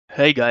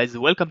Hey guys,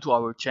 welcome to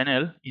our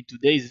channel. In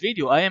today's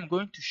video, I am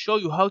going to show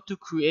you how to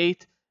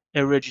create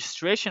a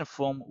registration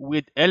form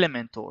with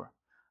Elementor.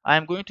 I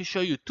am going to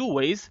show you two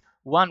ways,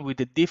 one with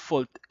the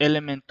default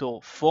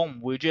Elementor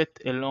form widget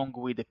along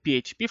with the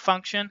PHP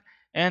function,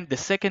 and the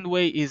second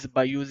way is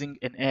by using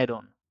an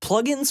add-on.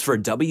 Plugins for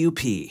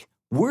WP.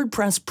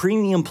 WordPress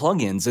premium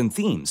plugins and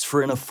themes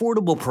for an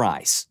affordable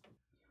price.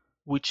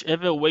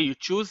 Whichever way you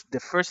choose,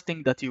 the first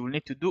thing that you will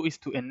need to do is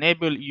to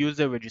enable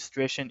user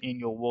registration in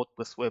your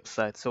WordPress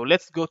website. So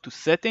let's go to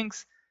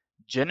Settings,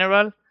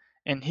 General,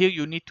 and here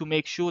you need to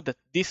make sure that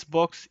this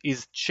box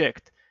is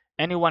checked.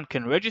 Anyone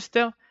can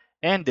register,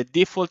 and the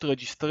default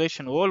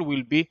registration role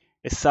will be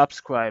a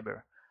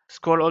subscriber.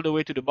 Scroll all the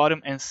way to the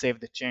bottom and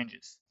save the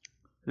changes.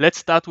 Let's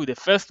start with the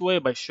first way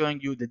by showing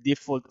you the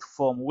default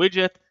form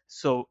widget.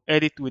 So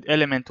edit with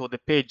Elementor the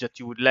page that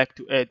you would like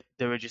to add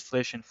the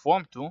registration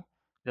form to,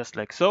 just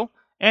like so.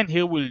 And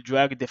here we'll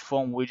drag the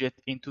form widget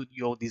into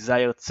your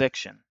desired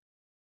section.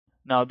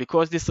 Now,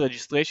 because this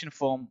registration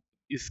form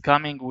is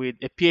coming with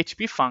a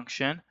PHP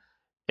function,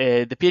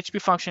 the PHP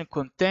function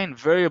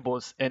contains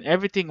variables and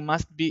everything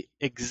must be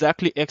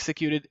exactly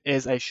executed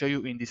as I show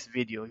you in this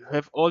video. You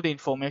have all the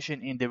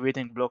information in the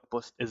written blog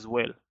post as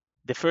well.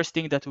 The first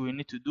thing that we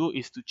need to do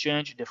is to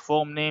change the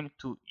form name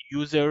to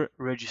user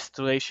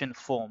registration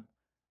form.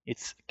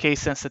 It's case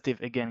sensitive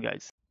again,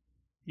 guys.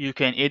 You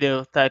can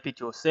either type it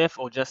yourself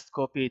or just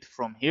copy it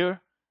from here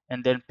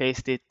and then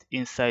paste it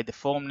inside the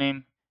form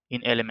name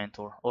in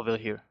Elementor over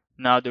here.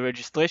 Now the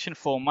registration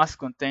form must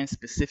contain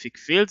specific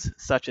fields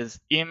such as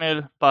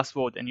email,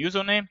 password and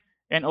username,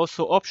 and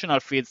also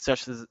optional fields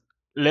such as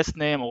last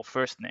name or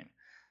first name.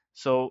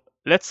 So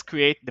let's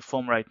create the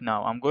form right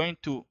now. I'm going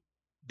to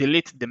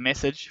delete the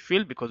message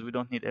field because we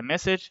don't need a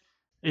message.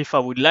 If I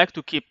would like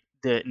to keep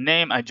the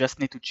name, I just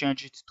need to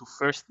change it to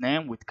first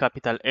name with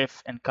capital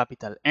F and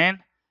capital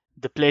N.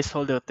 The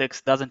placeholder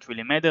text doesn't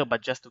really matter,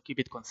 but just to keep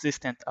it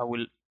consistent, I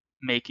will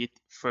make it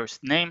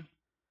first name.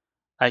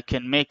 I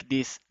can make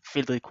this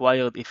field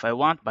required if I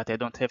want, but I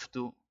don't have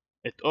to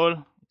at all.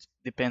 It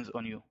depends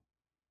on you.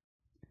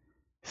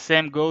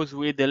 Same goes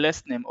with the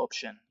last name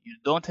option. You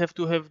don't have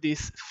to have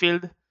this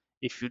field.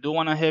 If you do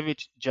want to have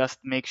it, just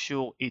make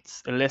sure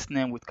it's a last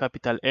name with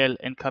capital L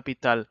and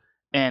capital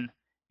N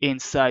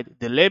inside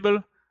the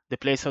label. The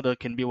placeholder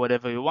can be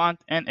whatever you want,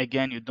 and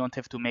again, you don't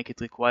have to make it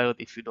required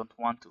if you don't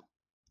want to.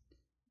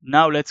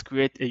 Now let's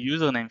create a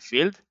username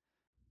field.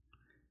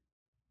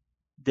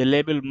 The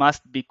label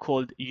must be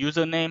called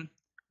username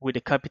with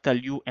a capital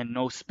U and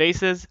no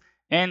spaces,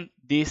 and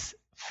this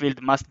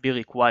field must be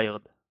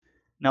required.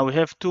 Now we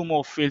have two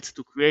more fields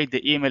to create,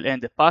 the email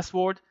and the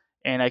password,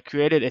 and I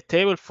created a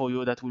table for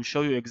you that will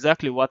show you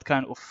exactly what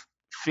kind of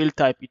field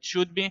type it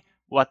should be,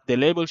 what the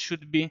label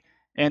should be,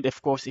 and of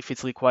course if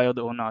it's required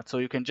or not. So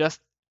you can just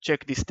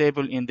check this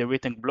table in the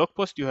written blog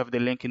post. You have the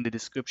link in the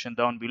description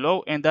down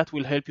below, and that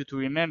will help you to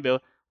remember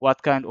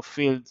what kind of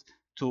fields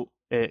to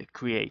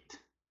create.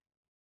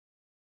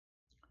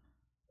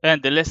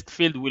 And the last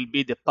field will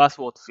be the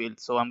password field.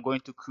 So I'm going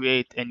to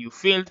create a new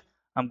field.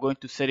 I'm going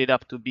to set it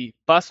up to be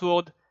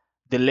password.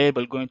 The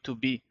label going to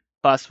be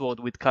password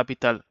with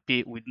capital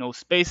P with no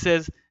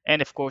spaces.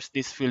 And of course,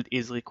 this field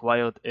is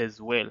required as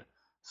well.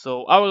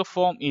 So our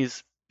form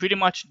is pretty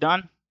much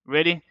done,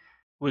 ready.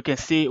 We can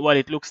see what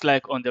it looks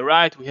like on the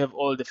right. We have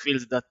all the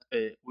fields that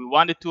we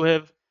wanted to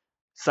have.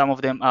 Some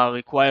of them are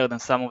required and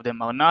some of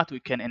them are not. We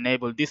can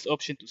enable this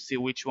option to see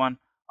which one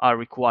are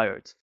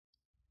required.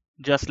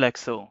 Just like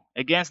so.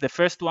 Again, the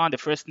first one, the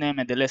first name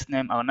and the last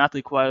name are not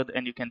required,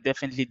 and you can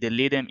definitely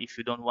delete them if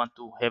you don't want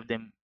to have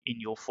them in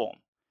your form.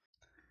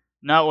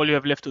 Now all you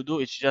have left to do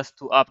is just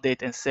to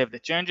update and save the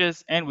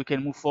changes, and we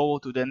can move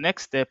forward to the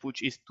next step,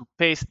 which is to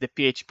paste the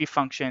PHP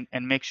function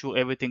and make sure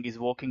everything is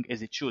working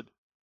as it should.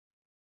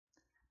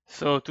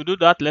 So to do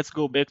that, let's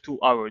go back to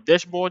our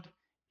dashboard.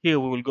 Here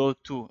we will go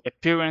to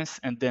Appearance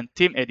and then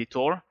Theme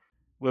Editor,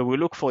 where we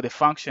look for the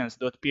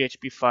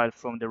functions.php file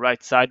from the right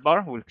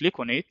sidebar. We'll click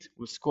on it,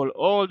 we'll scroll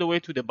all the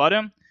way to the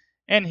bottom,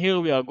 and here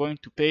we are going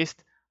to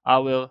paste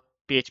our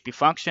PHP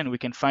function. We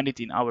can find it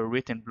in our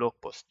written blog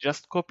post.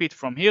 Just copy it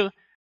from here,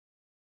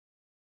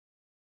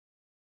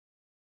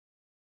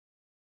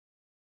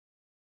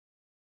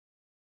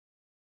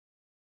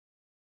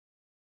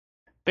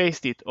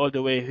 paste it all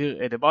the way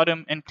here at the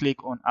bottom, and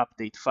click on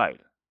Update File.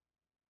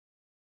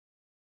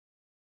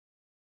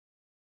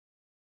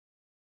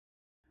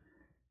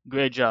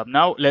 Great job.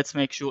 Now let's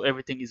make sure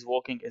everything is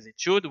working as it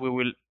should. We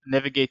will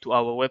navigate to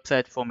our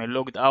website from a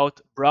logged out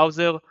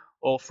browser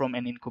or from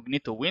an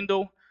incognito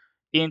window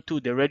into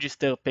the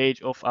register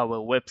page of our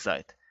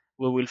website.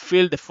 We will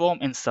fill the form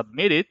and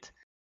submit it.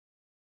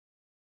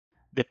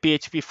 The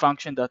PHP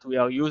function that we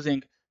are using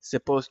is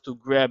supposed to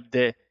grab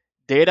the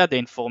data, the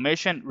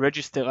information,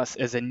 register us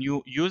as a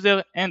new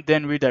user, and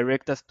then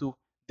redirect us to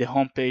the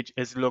home page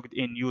as logged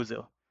in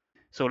user.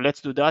 So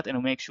let's do that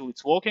and make sure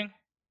it's working.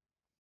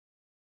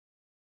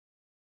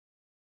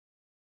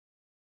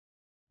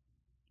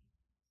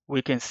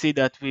 We can see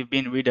that we've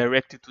been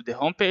redirected to the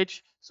home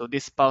page. So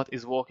this part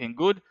is working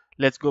good.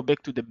 let's go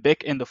back to the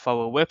back end of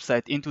our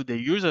website into the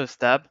users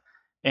tab,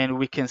 and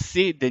we can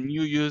see the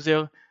new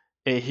user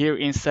here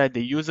inside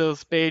the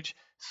users page.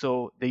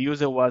 So the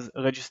user was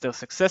registered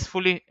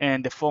successfully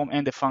and the form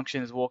and the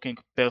function is working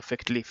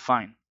perfectly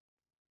fine.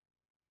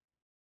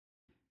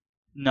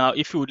 Now,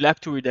 if you would like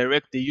to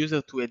redirect the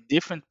user to a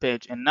different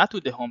page and not to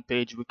the home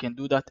page, we can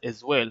do that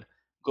as well.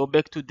 Go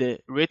back to the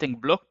rating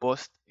blog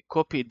post,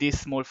 copy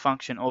this small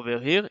function over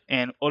here,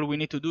 and all we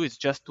need to do is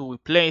just to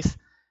replace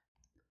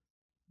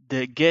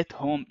the get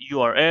home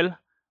URL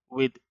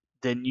with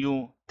the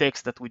new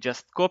text that we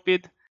just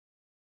copied.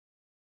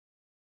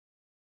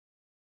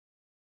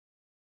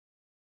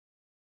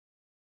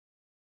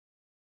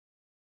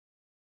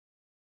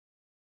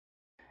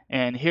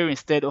 And here,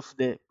 instead of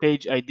the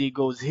page ID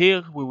goes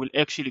here, we will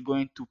actually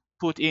going to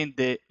put in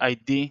the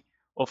ID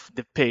of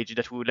the page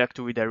that we would like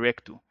to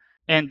redirect to.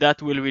 And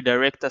that will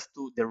redirect us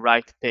to the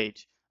right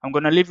page. I'm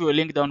going to leave you a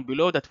link down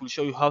below that will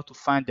show you how to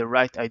find the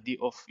right ID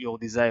of your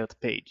desired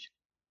page.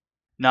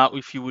 Now,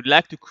 if you would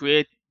like to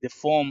create the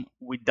form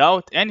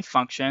without any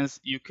functions,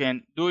 you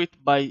can do it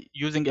by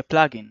using a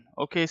plugin.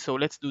 Okay, so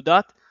let's do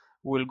that.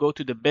 We'll go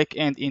to the back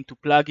end into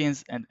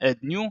plugins and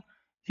add new.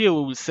 Here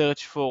we will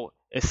search for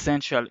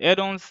Essential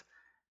Addons.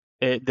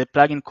 The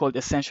plugin called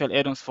Essential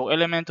Addons for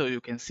Elementor.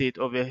 You can see it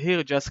over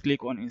here. Just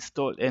click on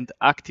install and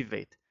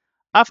activate.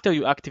 After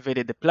you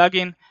activated the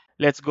plugin,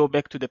 let's go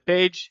back to the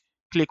page,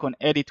 click on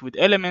edit with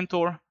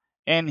Elementor,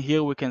 and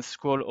here we can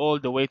scroll all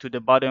the way to the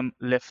bottom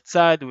left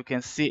side. We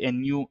can see a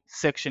new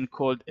section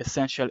called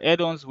Essential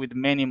Addons with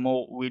many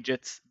more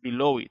widgets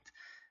below it.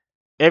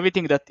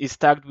 Everything that is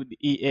tagged with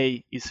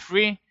EA is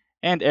free,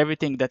 and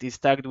everything that is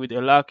tagged with a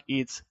lock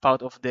is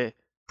part of the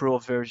pro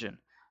version.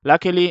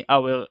 Luckily,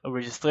 our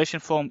registration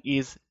form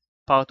is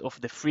part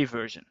of the free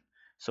version.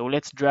 So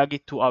let's drag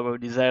it to our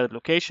desired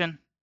location.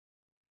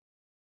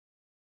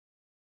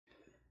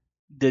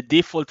 The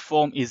default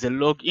form is a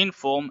login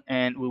form,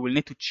 and we will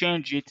need to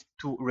change it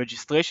to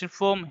registration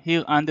form.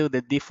 Here under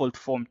the default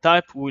form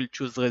type, we'll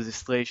choose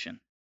registration.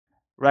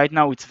 Right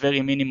now it's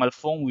very minimal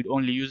form with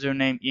only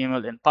username,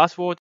 email, and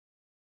password.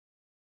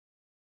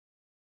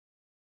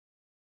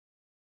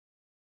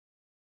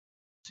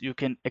 You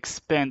can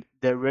expand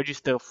the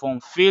register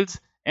form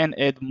fields and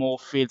add more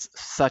fields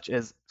such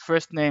as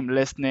first name,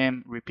 last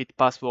name, repeat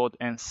password,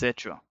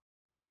 etc.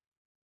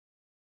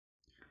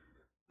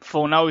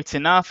 For now it's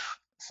enough,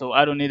 so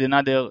I don't need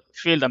another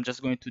field. I'm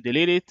just going to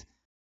delete it.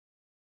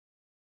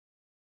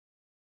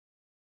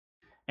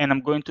 And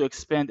I'm going to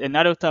expand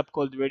another tab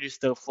called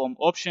register form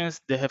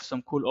options. They have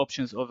some cool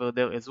options over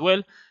there as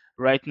well.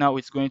 Right now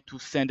it's going to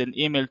send an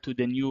email to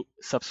the new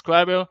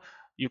subscriber.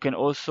 You can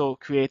also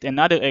create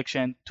another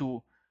action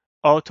to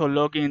auto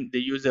login the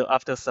user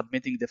after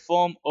submitting the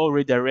form or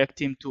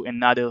redirect him to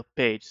another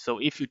page. So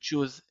if you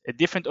choose a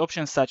different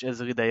option such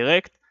as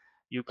redirect,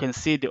 you can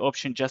see the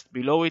option just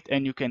below it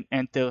and you can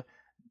enter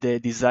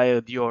the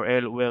desired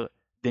URL where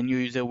the new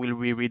user will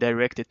be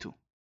redirected to.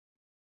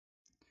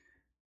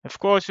 Of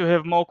course, you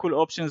have more cool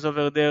options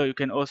over there. You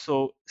can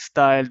also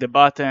style the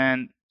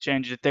button,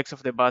 change the text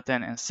of the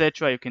button,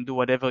 etc. You can do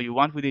whatever you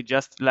want with it,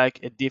 just like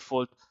a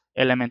default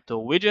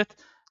Elementor widget.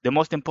 The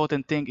most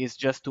important thing is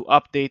just to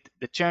update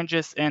the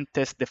changes and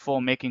test the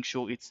form, making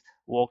sure it's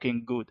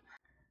working good.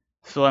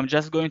 So I'm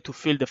just going to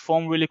fill the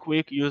form really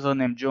quick.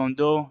 Username John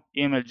Doe,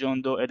 email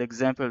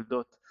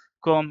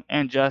johndoe@example.com,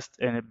 and just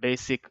a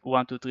basic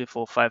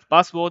 12345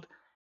 password.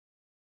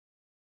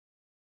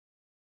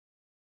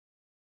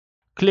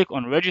 Click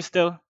on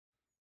register.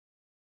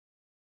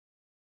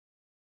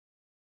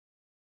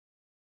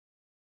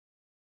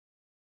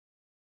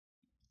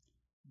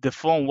 The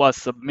form was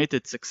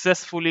submitted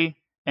successfully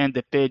and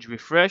the page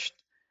refreshed.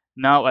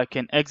 Now I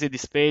can exit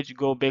this page,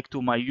 go back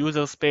to my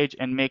users page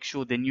and make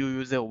sure the new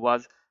user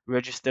was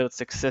registered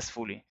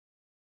successfully.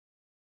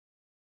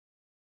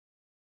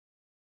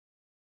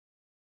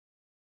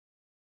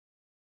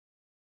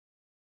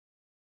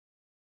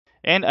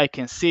 And I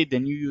can see the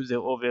new user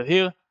over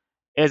here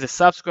as a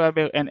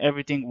subscriber and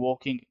everything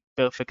working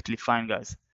perfectly fine, guys.